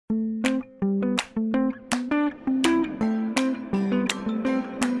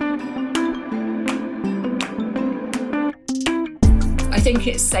think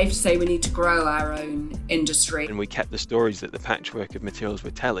it's safe to say we need to grow our own industry. And we kept the stories that the patchwork of materials were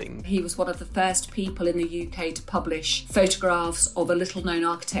telling. He was one of the first people in the UK to publish photographs of a little-known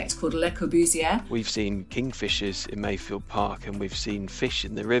architect called Le Corbusier. We've seen kingfishers in Mayfield Park, and we've seen fish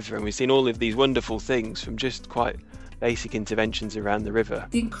in the river, and we've seen all of these wonderful things from just quite basic interventions around the river.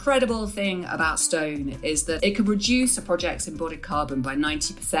 The incredible thing about stone is that it can reduce a project's embodied carbon by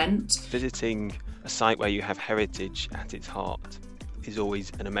 90%. Visiting a site where you have heritage at its heart is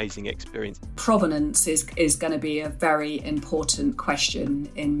always an amazing experience. Provenance is going to be a very important question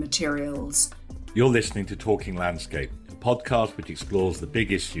in materials. You're listening to Talking Landscape, a podcast which explores the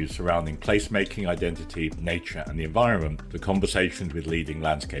big issues surrounding placemaking, identity, nature and the environment for conversations with leading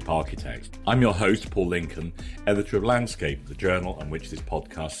landscape architects. I'm your host, Paul Lincoln, editor of Landscape, the journal on which this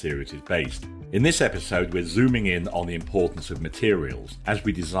podcast series is based. In this episode, we're zooming in on the importance of materials as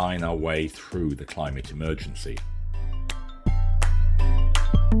we design our way through the climate emergency.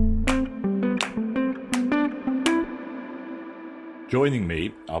 Joining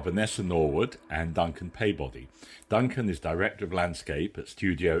me are Vanessa Norwood and Duncan Peabody. Duncan is Director of Landscape at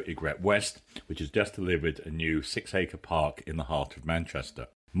Studio Ygritte West, which has just delivered a new 6-acre park in the heart of Manchester.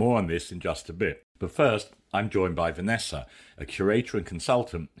 More on this in just a bit. But first, I'm joined by Vanessa, a curator and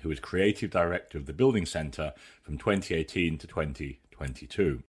consultant who is Creative Director of the Building Centre from 2018 to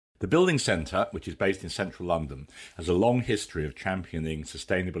 2022. The Building Centre, which is based in central London, has a long history of championing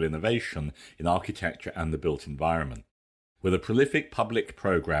sustainable innovation in architecture and the built environment. With a prolific public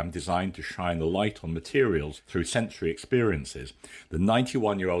programme designed to shine a light on materials through sensory experiences, the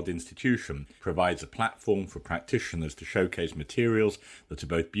 91-year-old institution provides a platform for practitioners to showcase materials that are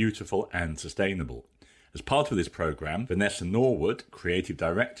both beautiful and sustainable. As part of this programme, Vanessa Norwood, Creative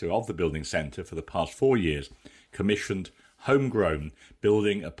Director of the Building Centre for the past 4 years, commissioned Homegrown,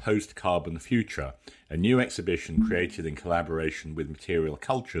 Building a Post-Carbon Future, a new exhibition created in collaboration with Material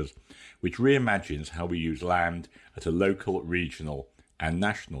Cultures, which reimagines how we use land at a local, regional and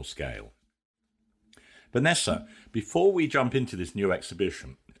national scale. Vanessa, before we jump into this new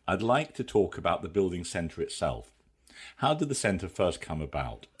exhibition, I'd like to talk about the Building Centre itself. How did the centre first come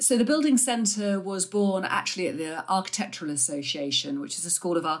about? So the Building Centre was born actually at the Architectural Association, which is a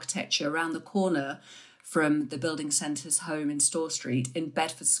school of architecture around the corner from the Building Centre's home in Store Street in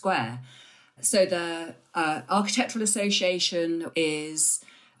Bedford Square. So the Architectural Association is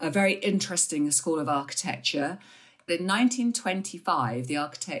a very interesting school of architecture. In 1925, the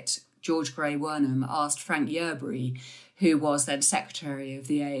architect George Gray Wernham asked Frank Yerbury, who was then secretary of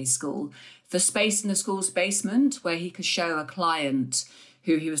the AA school, for space in the school's basement where he could show a client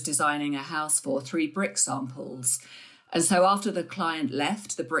who he was designing a house for 3 brick samples. And so after the client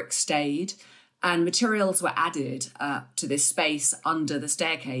left, the bricks stayed, and materials were added to this space under the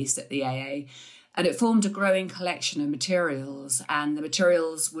staircase at the AA. And it formed a growing collection of materials. And the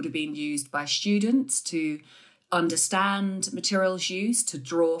materials would have been used by students to understand materials use, to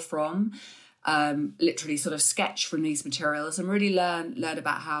draw from, literally sort of sketch from these materials and really learn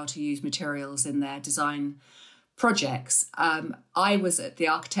about how to use materials in their design projects. I was at the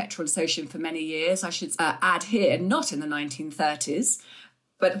Architectural Association for many years, I should add here, not in the 1930s.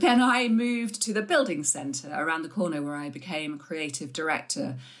 But then I moved to the Building Centre around the corner where I became creative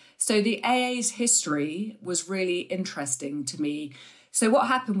director. So the AA's history was really interesting to me. So what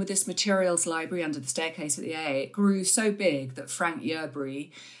happened with this materials library under the staircase at the AA, it grew so big that Frank Yerbury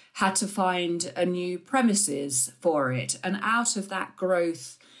had to find a new premises for it. And out of that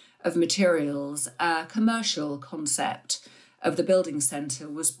growth of materials, a commercial concept of the Building Centre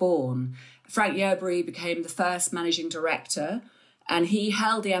was born. Frank Yerbury became the first managing director, and he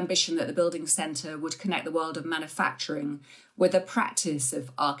held the ambition that the Building Centre would connect the world of manufacturing with the practice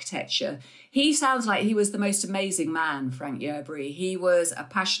of architecture. He sounds like he was the most amazing man, Frank Yerbury. He was a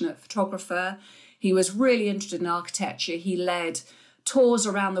passionate photographer. He was really interested in architecture. He led tours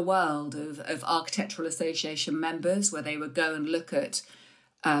around the world of Architectural Association members where they would go and look at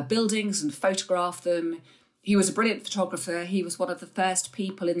buildings and photograph them. He was a brilliant photographer. He was one of the first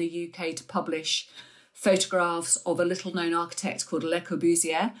people in the UK to publish photographs of a little-known architect called Le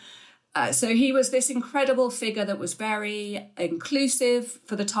Corbusier. So he was this incredible figure that was very inclusive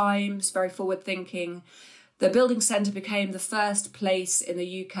for the times, very forward-thinking. The Building Centre became the first place in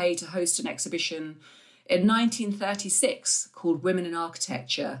the UK to host an exhibition in 1936 called Women in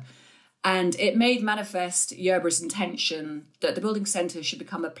Architecture. And it made manifest Yerbury's intention that the Building Centre should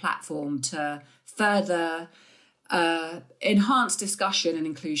become a platform to further enhance discussion and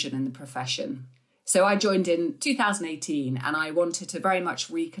inclusion in the profession. So I joined in 2018 and I wanted to very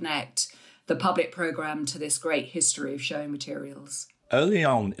much reconnect the public programme to this great history of showing materials. Early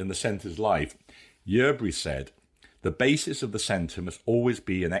on in the centre's life, Yerbury said, The basis of the centre must always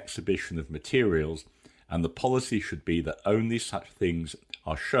be an exhibition of materials, and the policy should be that only such things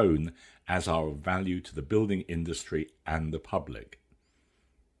are shown as are of value to the building industry and the public.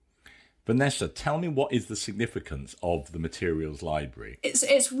 Vanessa, tell me, what is the significance of the Materials Library?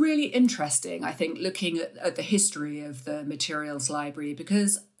 It's really interesting, I think, looking at the history of the Materials Library,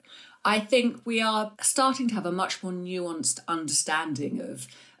 because I think we are starting to have a much more nuanced understanding of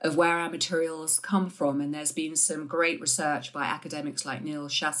where our materials come from. And there's been some great research by academics like Neil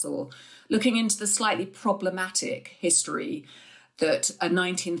Shassel looking into the slightly problematic history that a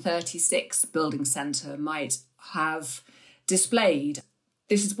 1936 building centre might have displayed.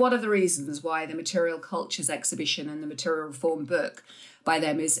 This is one of the reasons why the Material Cultures exhibition and the Material Reform book by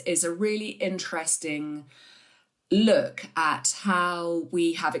them is a really interesting look at how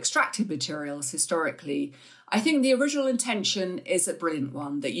we have extracted materials historically. I think the original intention is a brilliant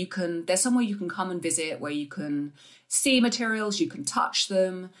one, that there's somewhere you can come and visit where you can see materials, you can touch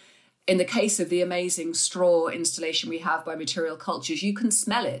them. In the case of the amazing straw installation we have by Material Cultures, you can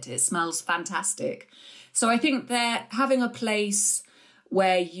smell it. It smells fantastic. So I think they're having a place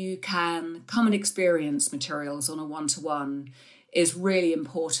where you can come and experience materials on a one-to-one is really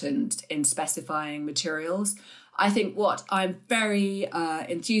important in specifying materials. I think what I'm very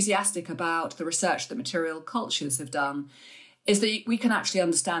enthusiastic about the research that Material Cultures have done is that we can actually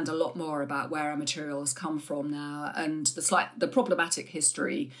understand a lot more about where our materials come from now, and the problematic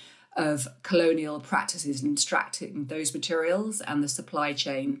history of colonial practices in extracting those materials and the supply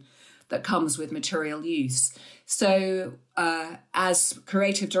chain that comes with material use. So as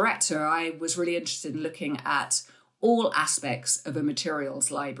creative director, I was really interested in looking at all aspects of a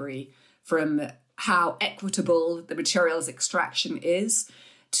materials library, from how equitable the materials extraction is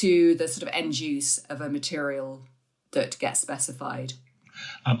to the sort of end use of a material that gets specified.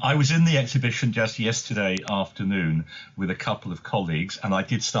 I was in the exhibition just yesterday afternoon with a couple of colleagues, and I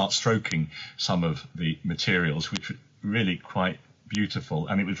did start stroking some of the materials, which were really quite beautiful,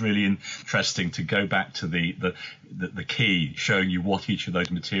 and it was really interesting to go back to the key, showing you what each of those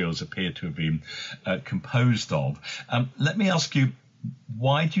materials appear to have been composed of. Let me ask you,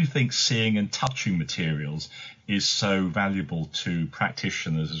 why do you think seeing and touching materials is so valuable to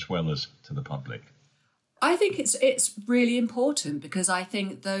practitioners as well as to the public? I think it's really important, because I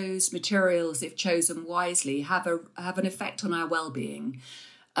think those materials, if chosen wisely, have an effect on our well-being.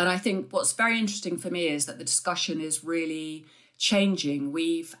 And I think what's very interesting for me is that the discussion is really changing.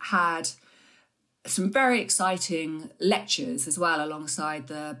 We've had some very exciting lectures as well alongside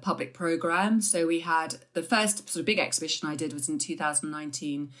the public programme. So we had the first sort of big exhibition I did was in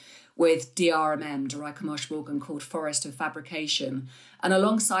 2019 with DRMM, De Rijke Morgan, called Forest of Fabrication. And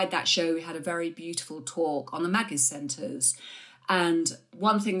alongside that show, we had a very beautiful talk on the Magis centres. And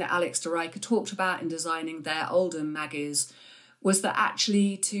one thing that Alex de Rijke talked about in designing their Oldham Magis was that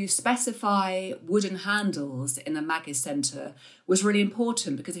actually to specify wooden handles in a Magis centre was really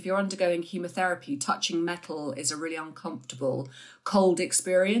important, because if you're undergoing chemotherapy, touching metal is a really uncomfortable, cold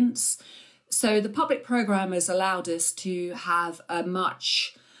experience. So the public programme has allowed us to have a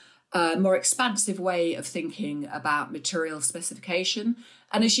much more expansive way of thinking about material specification.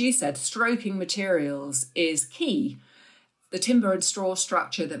 And as you said, stroking materials is key. The timber and straw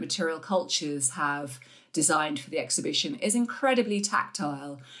structure that Material Cultures have designed for the exhibition is incredibly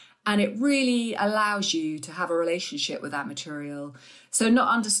tactile, and it really allows you to have a relationship with that material. So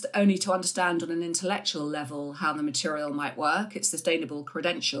not only to understand on an intellectual level how the material might work, its sustainable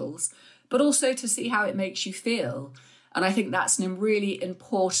credentials, but also to see how it makes you feel. And I think that's a really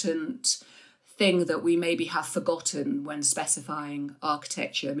important thing that we maybe have forgotten when specifying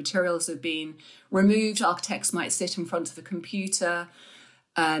architecture. Materials have been removed. Architects might sit in front of a computer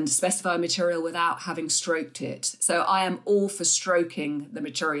and specify a material without having stroked it. So I am all for stroking the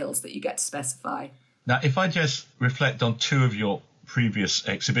materials that you get to specify. Now, if I just reflect on two of your previous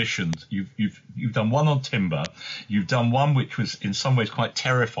exhibitions, you've done one on timber, you've done one which was in some ways quite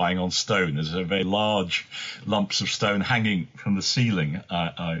terrifying on stone. There's a very large lumps of stone hanging from the ceiling,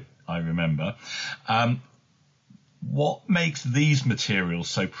 I remember. What makes these materials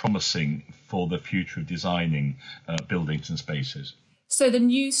so promising for the future of designing buildings and spaces? So the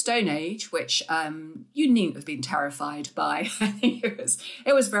new Stone Age, which you needn't have been terrified by, I think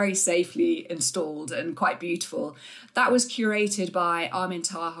it was very safely installed and quite beautiful. That was curated by Armin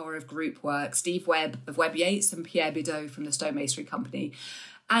Taha of Group Work, Steve Webb of Webb Yates, and Pierre Bidot from the Stonemasonry Company.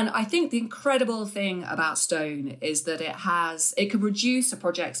 And I think the incredible thing about stone is that it can reduce a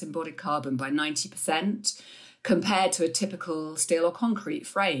project's embodied carbon by 90% compared to a typical steel or concrete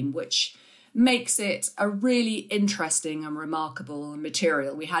frame, which makes it a really interesting and remarkable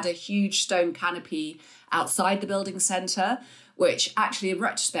material. We had a huge stone canopy outside the building centre, which actually in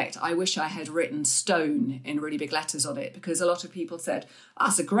retrospect, I wish I had written stone in really big letters on it, because a lot of people said, oh,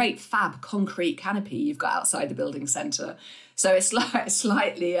 it's a great fab concrete canopy you've got outside the building centre. So it's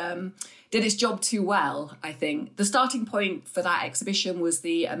slightly did its job too well, I think. The starting point for that exhibition was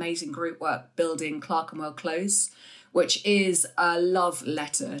the amazing group work building Clerkenwell Close, which is a love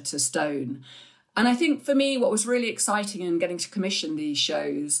letter to stone. And I think for me, what was really exciting in getting to commission these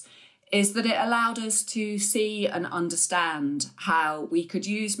shows is that it allowed us to see and understand how we could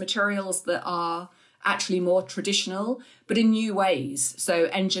use materials that are actually more traditional, but in new ways. So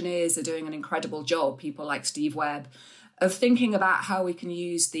engineers are doing an incredible job, people like Steve Webb, of thinking about how we can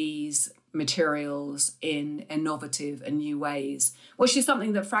use these materials in innovative and new ways, which is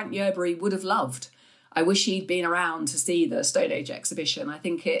something that Frank Yerbury would have loved. I wish he'd been around to see the Stone Age exhibition. I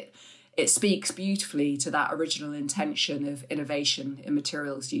think it speaks beautifully to that original intention of innovation in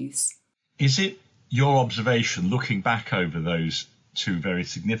materials use. Is it your observation, looking back over those two very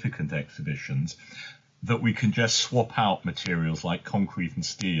significant exhibitions, that we can just swap out materials like concrete and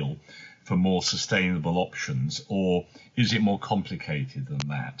steel for more sustainable options, or is it more complicated than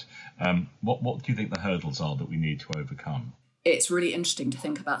that? What do you think the hurdles are that we need to overcome? It's really interesting to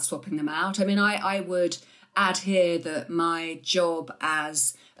think about swapping them out. I mean, I would add here that my job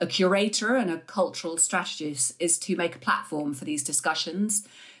as a curator and a cultural strategist is to make a platform for these discussions.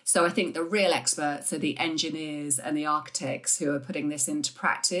 So I think the real experts are the engineers and the architects who are putting this into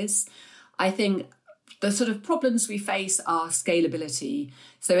practice. I think the sort of problems we face are scalability.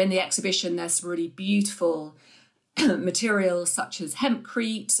 So in the exhibition, there's some really beautiful materials such as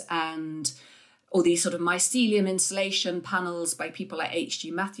hempcrete and all these sort of mycelium insulation panels by people like H.G.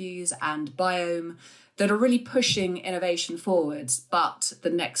 Matthews and Biome that are really pushing innovation forwards. But the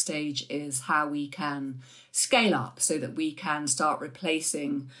next stage is how we can scale up so that we can start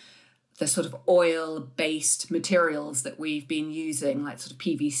replacing the sort of oil-based materials that we've been using, like sort of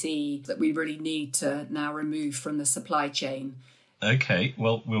PVC, that we really need to now remove from the supply chain. Okay,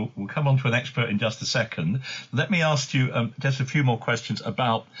 well, we'll come on to an expert in just a second. Let me ask you just a few more questions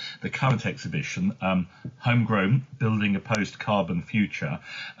about the current exhibition, Homegrown, Building a Post-Carbon Future.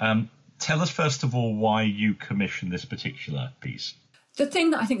 Tell us, first of all, why you commissioned this particular piece. The thing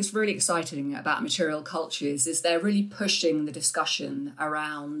that I think is really exciting about material cultures is they're really pushing the discussion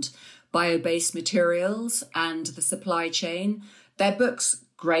around bio-based materials and the supply chain. Their book's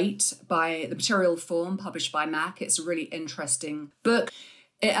great, by The Material Form, published by MAC. It's a really interesting book.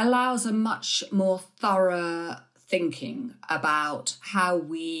 It allows a much more thorough thinking about how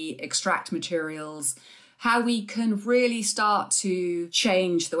we extract materials, how we can really start to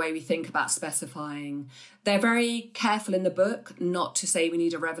change the way we think about specifying. They're very careful in the book not to say we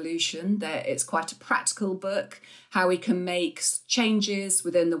need a revolution. It's quite a practical book, how we can make changes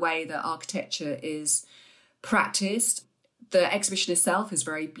within the way that architecture is practiced. The exhibition itself is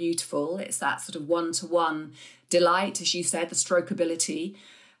very beautiful. It's that sort of one-to-one delight, as you said, the strokeability.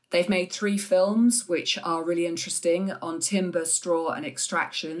 They've made 3 films, which are really interesting, on timber, straw and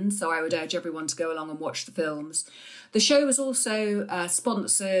extraction. So I would urge everyone to go along and watch the films. The show was also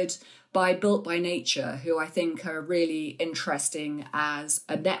sponsored by Built by Nature, who I think are really interesting as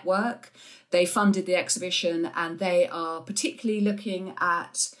a network. They funded the exhibition and they are particularly looking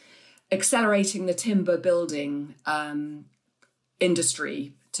at accelerating the timber building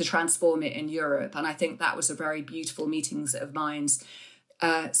industry to transform it in Europe. And I think that was a very beautiful meetings of minds.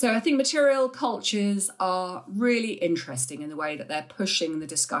 So I think material cultures are really interesting in the way that they're pushing the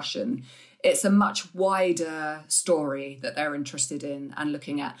discussion. It's a much wider story that they're interested in and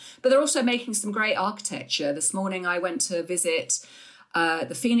looking at. But they're also making some great architecture. This morning I went to visit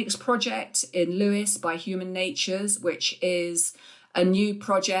the Phoenix Project in Lewes by Human Natures, which is a new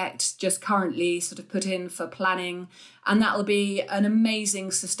project just currently sort of put in for planning. And that will be an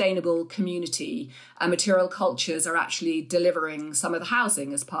amazing sustainable community. Material cultures are actually delivering some of the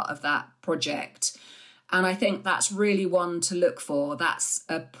housing as part of that project. And I think that's really one to look for. That's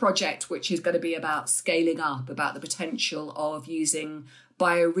a project which is going to be about scaling up, about the potential of using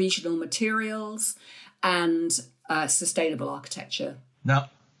bioregional materials and sustainable architecture. Now,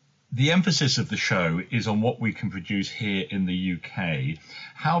 the emphasis of the show is on what we can produce here in the UK.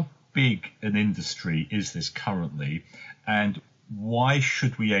 How big an industry is this currently, and why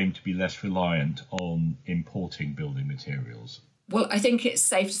should we aim to be less reliant on importing building materials? Well, I think it's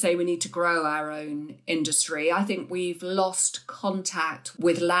safe to say we need to grow our own industry. I think we've lost contact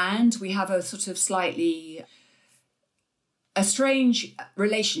with land. We have a sort of a strange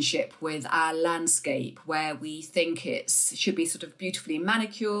relationship with our landscape where we think it should be sort of beautifully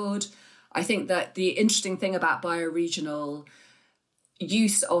manicured. I think that the interesting thing about bioregional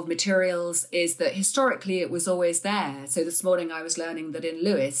use of materials is that historically it was always there. So this morning I was learning that in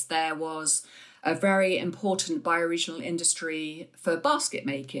Lewes there was a very important bioregional industry for basket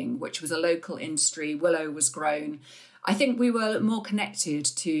making, which was a local industry. Willow was grown. I think we were more connected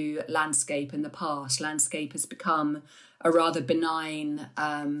to landscape in the past. Landscape has become a rather benign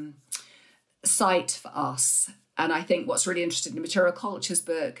site for us. And I think what's really interesting in the Material Cultures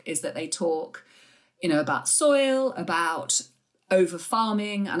book is that they talk, about soil, about over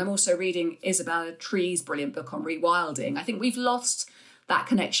farming. And I'm also reading Isabella Tree's brilliant book on rewilding. I think we've lost that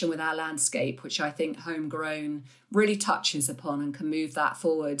connection with our landscape, which I think Homegrown really touches upon and can move that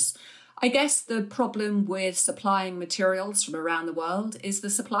forwards. I guess the problem with supplying materials from around the world is the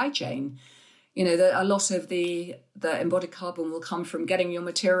supply chain. A lot of the embodied carbon will come from getting your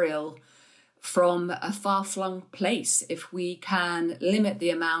material from a far-flung place. If we can limit the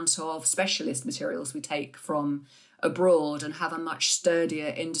amount of specialist materials we take from abroad and have a much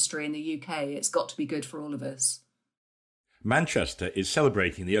sturdier industry in the UK, it's got to be good for all of us. Manchester is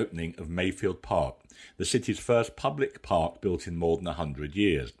celebrating the opening of Mayfield Park, the city's first public park built in more than 100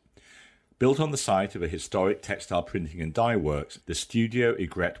 years. Built on the site of a historic textile printing and dye works, the Studio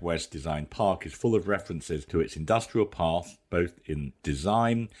Ygritte West Design Park is full of references to its industrial past, both in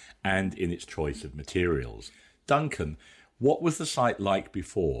design and in its choice of materials. Duncan, what was the site like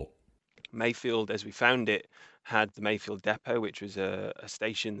before? Mayfield, as we found it, had the Mayfield Depot, which was a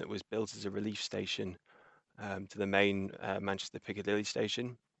station that was built as a relief station to the main Manchester Piccadilly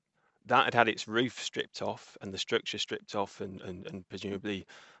station. That had its roof stripped off and the structure stripped off and presumably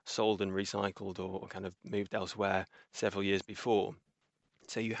sold and recycled or kind of moved elsewhere several years before.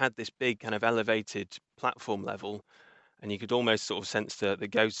 So you had this big kind of elevated platform level, and you could almost sort of sense the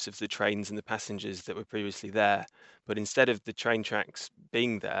ghosts of the trains and the passengers that were previously there. But instead of the train tracks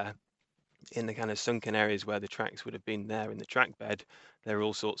being there, in the kind of sunken areas where the tracks would have been there in the track bed, there were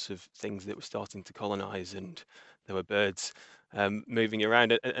all sorts of things that were starting to colonise, and there were birds moving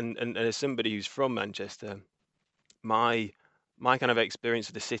around. And as somebody who's from Manchester, my kind of experience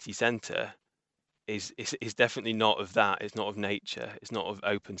of the city centre is definitely not of that. It's not of nature. It's not of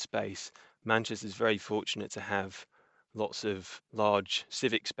open space. Manchester's very fortunate to have lots of large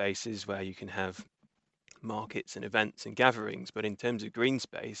civic spaces where you can have markets and events and gatherings. But in terms of green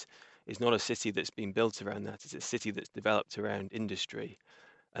space, it's not a city that's been built around that. It's a city that's developed around industry.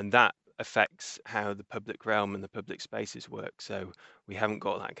 And that affects how the public realm and the public spaces work. So we haven't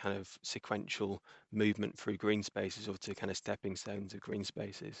got that kind of sequential movement through green spaces or to kind of stepping stones of green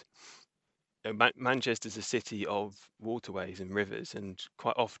spaces. Manchester's a city of waterways and rivers, and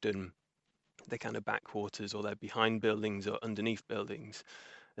quite often they're kind of backwaters or they're behind buildings or underneath buildings.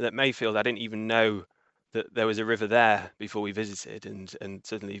 And at Mayfield, I didn't even know that there was a river there before we visited, and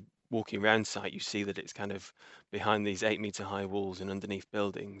suddenly walking around site, you see that it's kind of behind these 8-meter high walls and underneath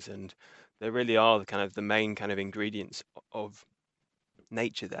buildings, and there really are the main kind of ingredients of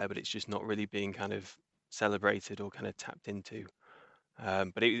nature there, but it's just not really being kind of celebrated or kind of tapped into.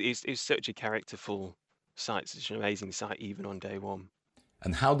 But it's such a characterful site, such an amazing site, even on day one.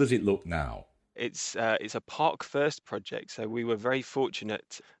 And how does it look now? It's a Park First project, so we were very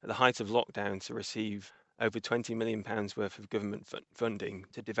fortunate at the height of lockdown to receive over £20 million worth of government funding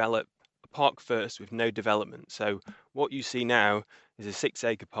to develop a Park First with no development. So what you see now is a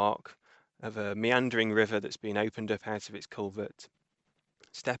 6-acre park of a meandering river that's been opened up out of its culvert,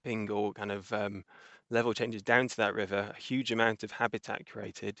 stepping or kind of level changes down to that river, a huge amount of habitat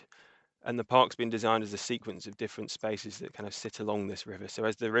created. And the park's been designed as a sequence of different spaces that kind of sit along this river. So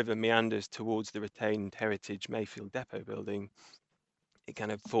as the river meanders towards the retained heritage Mayfield Depot building, it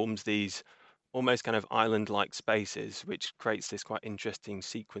kind of forms these almost kind of island-like spaces, which creates this quite interesting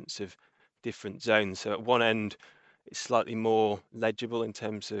sequence of different zones. So at one end, it's slightly more legible in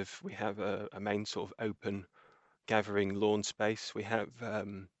terms of we have a main sort of open gathering lawn space. We have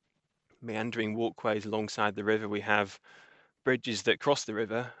meandering walkways alongside the river. We have bridges that cross the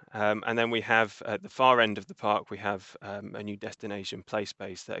river, and then we have at the far end of the park we have a new destination play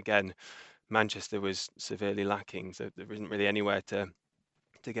space that again Manchester was severely lacking, so there isn't really anywhere to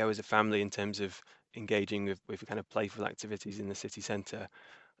go as a family in terms of engaging with kind of playful activities in the city centre.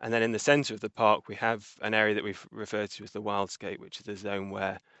 And then in the centre of the park we have an area that we've referred to as the Wildscape, which is the zone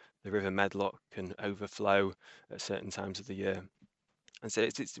where the River Medlock can overflow at certain times of the year. And so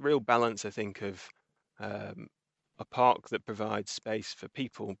it's a real balance, I think, of a park that provides space for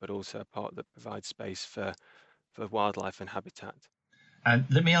people, but also a park that provides space for wildlife and habitat. And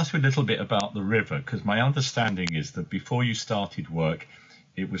let me ask you a little bit about the river, because my understanding is that before you started work,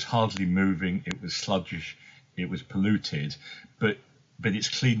 it was hardly moving, it was sluggish, it was polluted. But but it's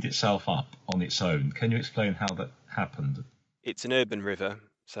cleaned itself up on its own. Can you explain how that happened? It's an urban river,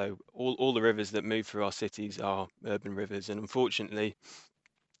 so all the rivers that move through our cities are urban rivers, and unfortunately,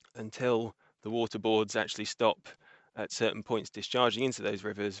 until the water boards actually stop at certain points discharging into those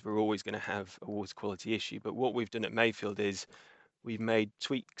rivers, we're always going to have a water quality issue. But what we've done at Mayfield is we've made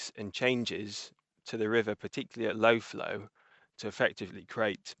tweaks and changes to the river, particularly at low flow, to effectively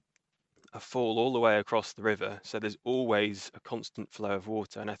create a fall all the way across the river. So there's always a constant flow of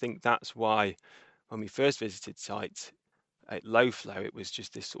water. And I think that's why when we first visited sites at low flow, it was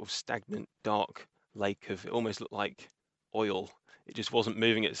just this sort of stagnant, dark lake of, it almost looked like oil. It just wasn't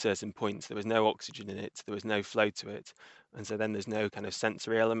moving at certain points. There was no oxygen in it. There was no flow to it. And so then there's no kind of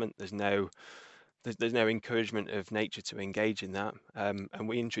sensory element. There's no encouragement of nature to engage in that. And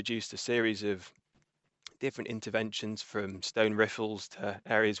we introduced a series of different interventions, from stone riffles to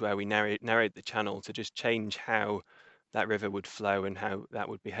areas where we narrowed the channel to just change how that river would flow and how that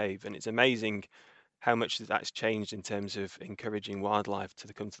would behave. And it's amazing how much that's changed in terms of encouraging wildlife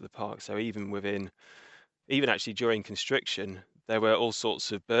to come to the park. So even actually during construction, there were all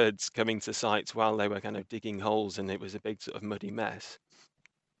sorts of birds coming to sites while they were kind of digging holes, and it was a big sort of muddy mess.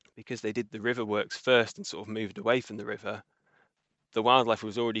 Because they did the river works first and sort of moved away from the river, the wildlife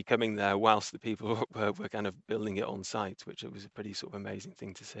was already coming there whilst the people were kind of building it on site, which was a pretty sort of amazing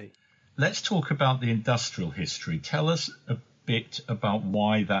thing to see. Let's talk about the industrial history. Tell us a bit about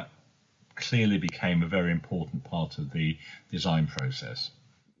why that clearly became a very important part of the design process.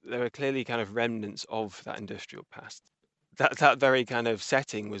 There were clearly kind of remnants of that industrial past. That very kind of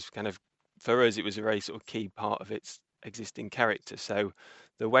setting was kind of, for us, it was a very sort of key part of its existing character. So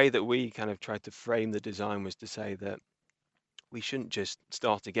the way that we kind of tried to frame the design was to say that we shouldn't just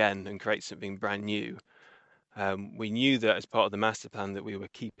start again and create something brand new. We knew that as part of the master plan that we were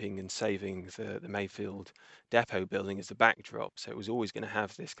keeping and saving the Mayfield depot building as the backdrop. So it was always going to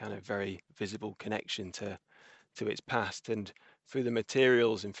have this kind of very visible connection to its past. And through the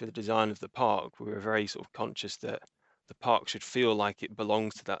materials and through the design of the park, we were very sort of conscious that the park should feel like it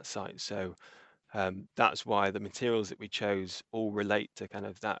belongs to that site. So that's why the materials that we chose all relate to kind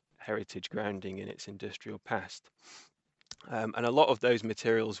of that heritage grounding in its industrial past. And a lot of those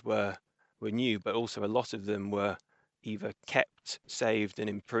materials were new, but also a lot of them were either kept, saved and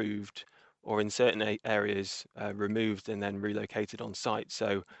improved, or in certain areas removed and then relocated on site.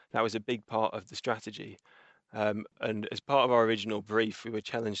 So that was a big part of the strategy. And as part of our original brief, we were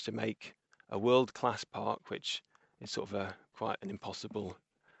challenged to make a world-class park, which is sort of quite an impossible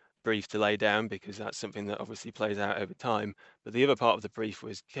brief to lay down, because that's something that obviously plays out over time. But the other part of the brief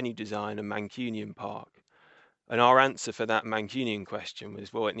was, can you design a Mancunian park? And our answer for that Mancunian question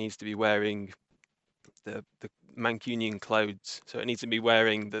was, well, it needs to be wearing the Mancunian clothes. So it needs to be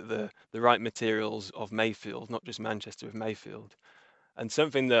wearing the right materials of Mayfield, not just Manchester, of Mayfield. And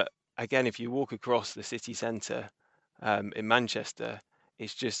something that, again, if you walk across the city centre in Manchester,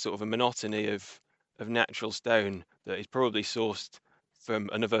 it's just sort of a monotony of natural stone that is probably sourced from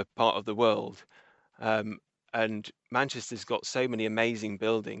another part of the world. And Manchester's got so many amazing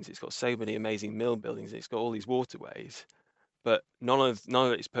buildings. It's got so many amazing mill buildings. It's got all these waterways, but none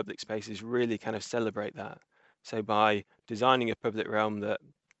of its public spaces really kind of celebrate that. So by designing a public realm that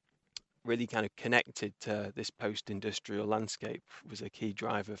really kind of connected to this post-industrial landscape was a key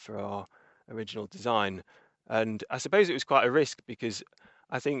driver for our original design. And I suppose it was quite a risk, because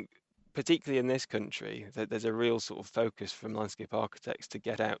I think particularly in this country that there's a real sort of focus from landscape architects to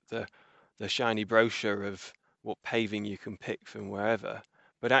get out the shiny brochure of what paving you can pick from wherever.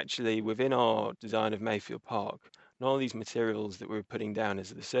 But actually within our design of Mayfield Park, none of these materials that we were putting down as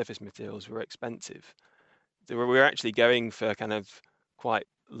the surface materials were expensive. We were actually going for kind of quite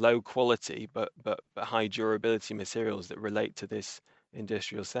low quality but high durability materials that relate to this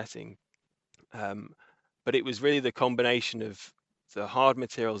industrial setting. But it was really the combination of the hard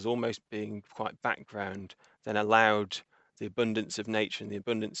materials almost being quite background, then allowed the abundance of nature and the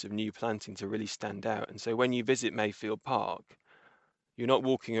abundance of new planting to really stand out. And so when you visit Mayfield Park, you're not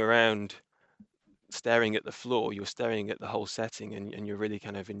walking around staring at the floor, you're staring at the whole setting, and you're really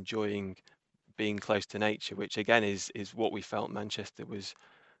kind of enjoying being close to nature, which again is what we felt Manchester was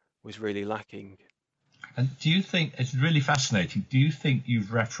really lacking. And do you think, it's really fascinating, do you think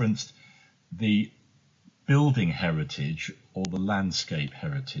you've referenced the building heritage or the landscape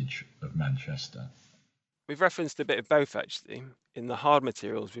heritage of Manchester? We've referenced a bit of both, actually. In the hard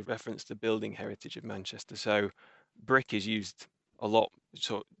materials, we've referenced the building heritage of Manchester. So brick is used a lot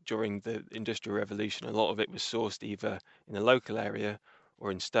during the Industrial Revolution. A lot of it was sourced either in the local area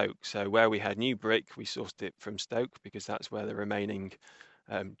or in Stoke. So where we had new brick, we sourced it from Stoke because that's where the remaining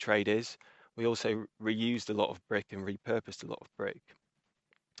trade is. We also reused a lot of brick and repurposed a lot of brick.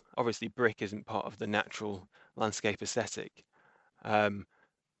 obviously brick isn't part of the natural landscape aesthetic.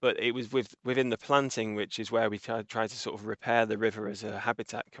 But it was within the planting, which is where we tried to sort of repair the river as a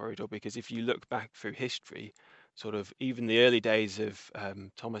habitat corridor, because if you look back through history, sort of even the early days of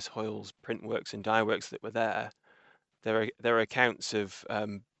Thomas Hoyle's print works and dye works that were there are accounts of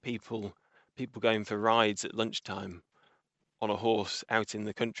people going for rides at lunchtime on a horse out in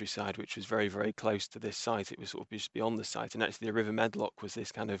the countryside, which was very, very close to this site. It was sort of just beyond the site. And actually the River Medlock was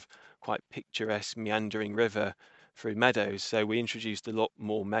this kind of quite picturesque meandering river through meadows. So we introduced a lot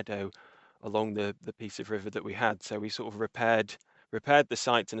more meadow along the piece of river that we had. So we sort of repaired the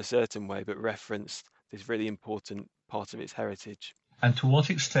site in a certain way, but referenced this really important part of its heritage. And to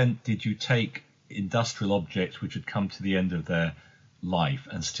what extent did you take industrial objects which had come to the end of their life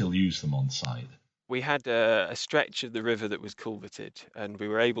and still use them on site? We had a stretch of the river that was culverted, and we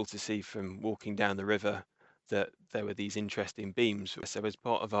were able to see from walking down the river that there were these interesting beams. So as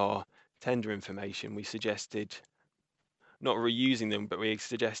part of our tender information, we suggested not reusing them, but we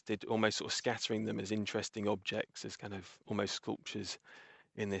suggested almost sort of scattering them as interesting objects, as kind of almost sculptures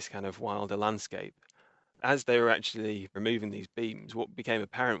in this kind of wilder landscape. As they were actually removing these beams, what became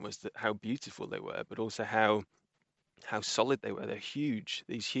apparent was that how beautiful they were, but also how solid they were. They're huge,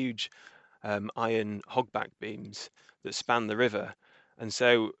 these huge iron hogback beams that span the river. And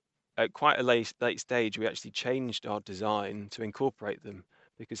so at quite a late stage, we actually changed our design to incorporate them,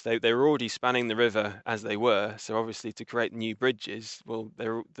 because they were already spanning the river as they were. So obviously to create new bridges, well, they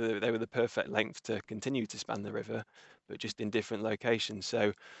were the perfect length to continue to span the river, but just in different locations.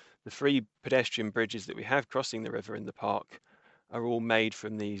 So the 3 pedestrian bridges that we have crossing the river in the park are all made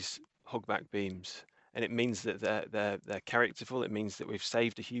from these hogback beams. And it means that they're characterful. It means that we've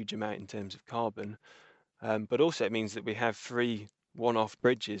saved a huge amount in terms of carbon, but also it means that we have 3 one-off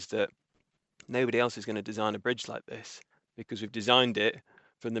bridges that nobody else is going to design a bridge like this, because we've designed it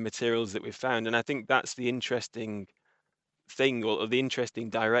from the materials that we've found. And I think that's the interesting thing, or the interesting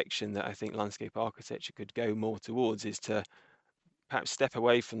direction that I think landscape architecture could go more towards, is to perhaps step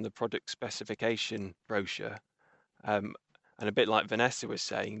away from the product specification brochure. And a bit like Vanessa was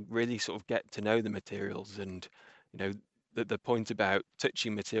saying, really sort of get to know the materials, and the point about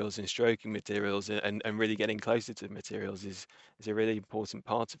touching materials and stroking materials and really getting closer to the materials is a really important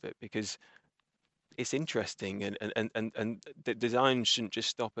part of it, because it's interesting, and the design shouldn't just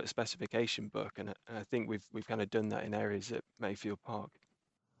stop at a specification book, and I think we've kind of done that in areas at Mayfield Park.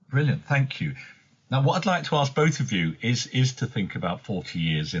 Brilliant, thank you. Now, what I'd like to ask both of you is to think about 40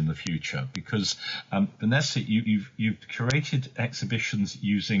 years in the future, because Vanessa, you've curated exhibitions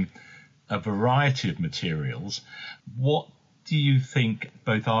using a variety of materials. What do you think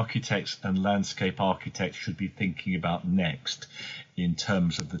both architects and landscape architects should be thinking about next in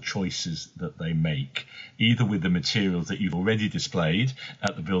terms of the choices that they make, either with the materials that you've already displayed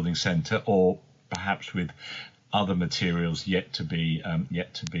at the Building Centre, or perhaps with other materials yet to be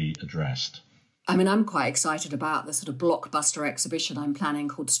addressed? I mean, I'm quite excited about the sort of blockbuster exhibition I'm planning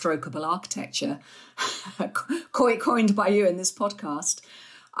called Strokeable Architecture, coined by you in this podcast.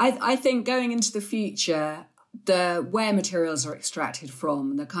 I think going into the future, where materials are extracted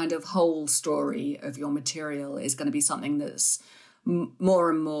from, the kind of whole story of your material is going to be something that's more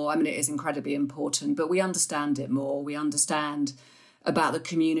and more, I mean, it is incredibly important, but we understand it more. We understand about the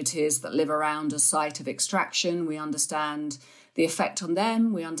communities that live around a site of extraction. We understand the effect on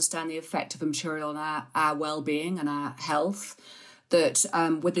them. We understand the effect of a material on our well-being and our health. That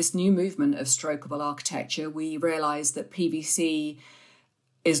with this new movement of strokeable architecture, we realise that PVC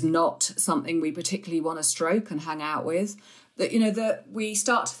is not something we particularly want to stroke and hang out with. That we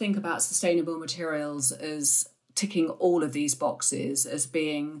start to think about sustainable materials as ticking all of these boxes as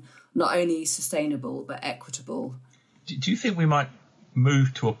being not only sustainable but equitable. Do you think we might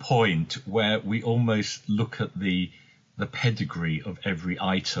move to a point where we almost look at the pedigree of every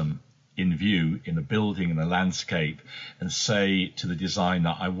item in view in a building, in a landscape, and say to the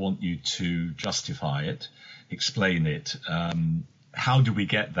designer, I want you to justify it, explain it. How do we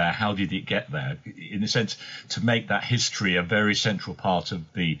get there? How did it get there? In a sense, to make that history a very central part of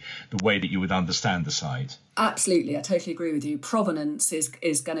the way that you would understand the site. Absolutely, I totally agree with you. Provenance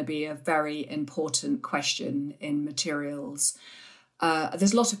is going to be a very important question in materials.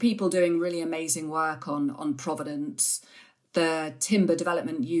 There's a lot of people doing really amazing work on provenance. The Timber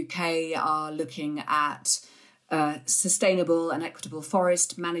Development UK are looking at sustainable and equitable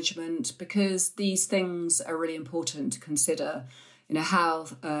forest management, because these things are really important to consider. How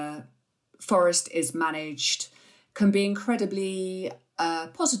forest is managed can be incredibly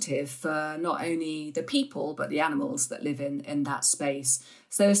positive for not only the people but the animals that live in that space.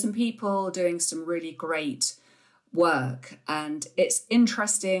 So there's some people doing some really great work. And it's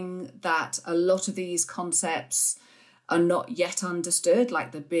interesting that a lot of these concepts are not yet understood,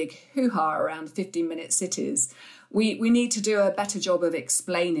 like the big hoo-ha around 15-minute cities. We need to do a better job of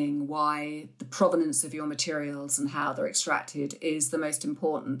explaining why the provenance of your materials and how they're extracted is the most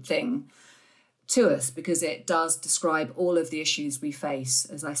important thing to us, because it does describe all of the issues we face,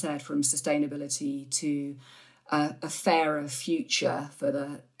 as I said, from sustainability to a fairer future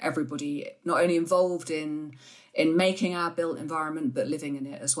for everybody, not only involved in making our built environment, but living in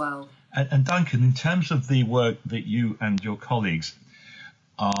it as well. And Duncan, in terms of the work that you and your colleagues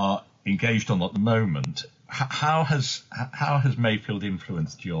are engaged on at the moment, how has Mayfield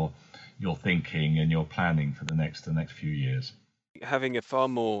influenced your thinking and your planning for the next few years? Having a far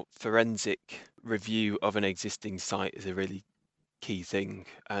more forensic review of an existing site is a really key thing,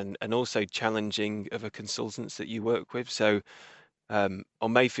 and also challenging other consultants that you work with. So on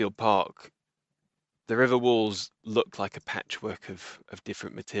Mayfield Park, the river walls look like a patchwork of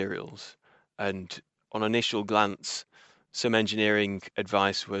different materials, and on initial glance, some engineering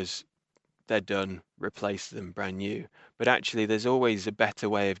advice was they're done, replace them, brand new. But actually, there's always a better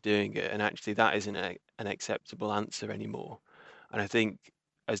way of doing it, and actually that isn't an acceptable answer anymore. And I think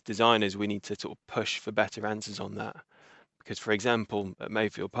as designers, we need to sort of push for better answers on that. Because, for example, at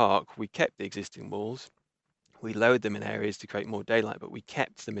Mayfield Park, we kept the existing walls, we lowered them in areas to create more daylight, but we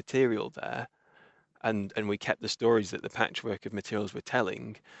kept the material there, and we kept the stories that the patchwork of materials were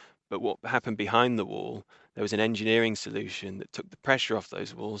telling. But what happened behind the wall, there was an engineering solution that took the pressure off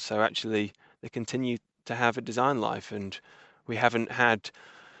those walls, so actually they continue to have a design life, and we haven't had,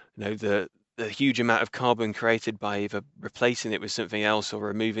 the huge amount of carbon created by either replacing it with something else or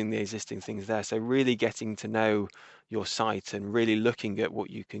removing the existing things there. So really getting to know your site and really looking at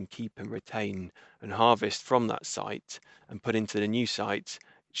what you can keep and retain and harvest from that site and put into the new site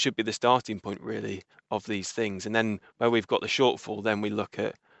should be the starting point really of these things. And then where we've got the shortfall, then we look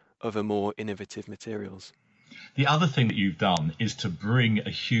at other more innovative materials. The other thing that you've done is to bring a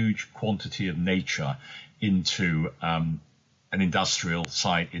huge quantity of nature into an industrial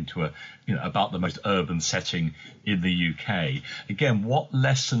site, into about the most urban setting in the UK. Again, what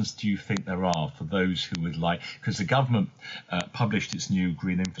lessons do you think there are for those who would like, because the government published its new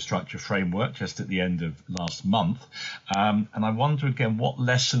green infrastructure framework just at the end of last month, and I wonder again, what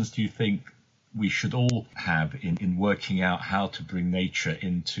lessons do you think we should all have in working out how to bring nature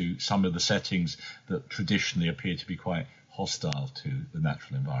into some of the settings that traditionally appear to be quite hostile to the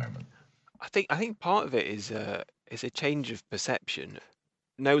natural environment? I think part of it is a change of perception.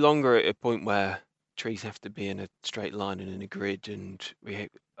 No longer at a point where trees have to be in a straight line and in a grid, and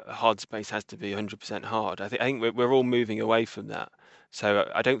a hard space has to be 100% hard. I think we're all moving away from that. So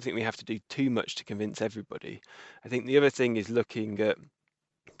I don't think we have to do too much to convince everybody. I think the other thing is looking at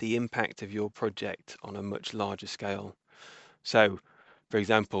the impact of your project on a much larger scale. So, for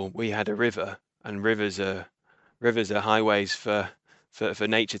example, we had a river, and rivers are highways for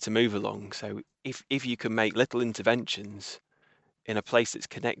nature to move along. So if you can make little interventions in a place that's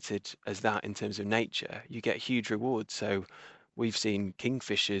connected as that in terms of nature, you get huge rewards. So we've seen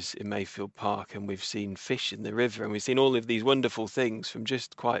kingfishers in Mayfield Park, and we've seen fish in the river, and we've seen all of these wonderful things from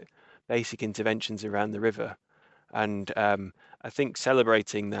just quite basic interventions around the river. And I think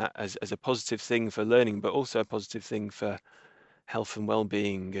celebrating that as a positive thing for learning, but also a positive thing for health and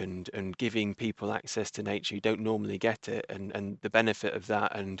well-being, and giving people access to nature who don't normally get it, and the benefit of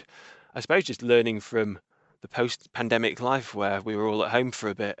that. And I suppose just learning from the post-pandemic life where we were all at home for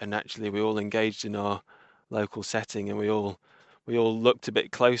a bit, and actually we all engaged in our local setting, and we all looked a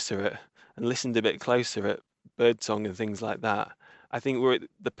bit closer at and listened a bit closer at birdsong and things like that. I think we're at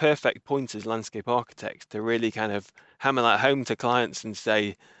the perfect point as landscape architects to really kind of hammer that home to clients and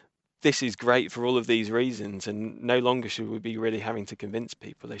say, this is great for all of these reasons, and no longer should we be really having to convince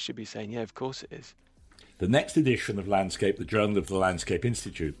people. They should be saying, yeah, of course it is. The next edition of Landscape, the Journal of the Landscape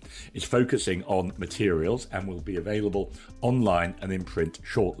Institute, is focusing on materials and will be available online and in print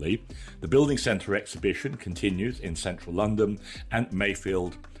shortly. The Building Centre exhibition continues in central London, and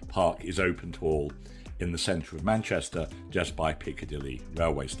Mayfield Park is open to all in the centre of Manchester, just by Piccadilly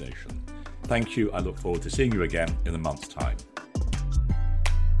railway station. Thank you. I look forward to seeing you again in a month's time.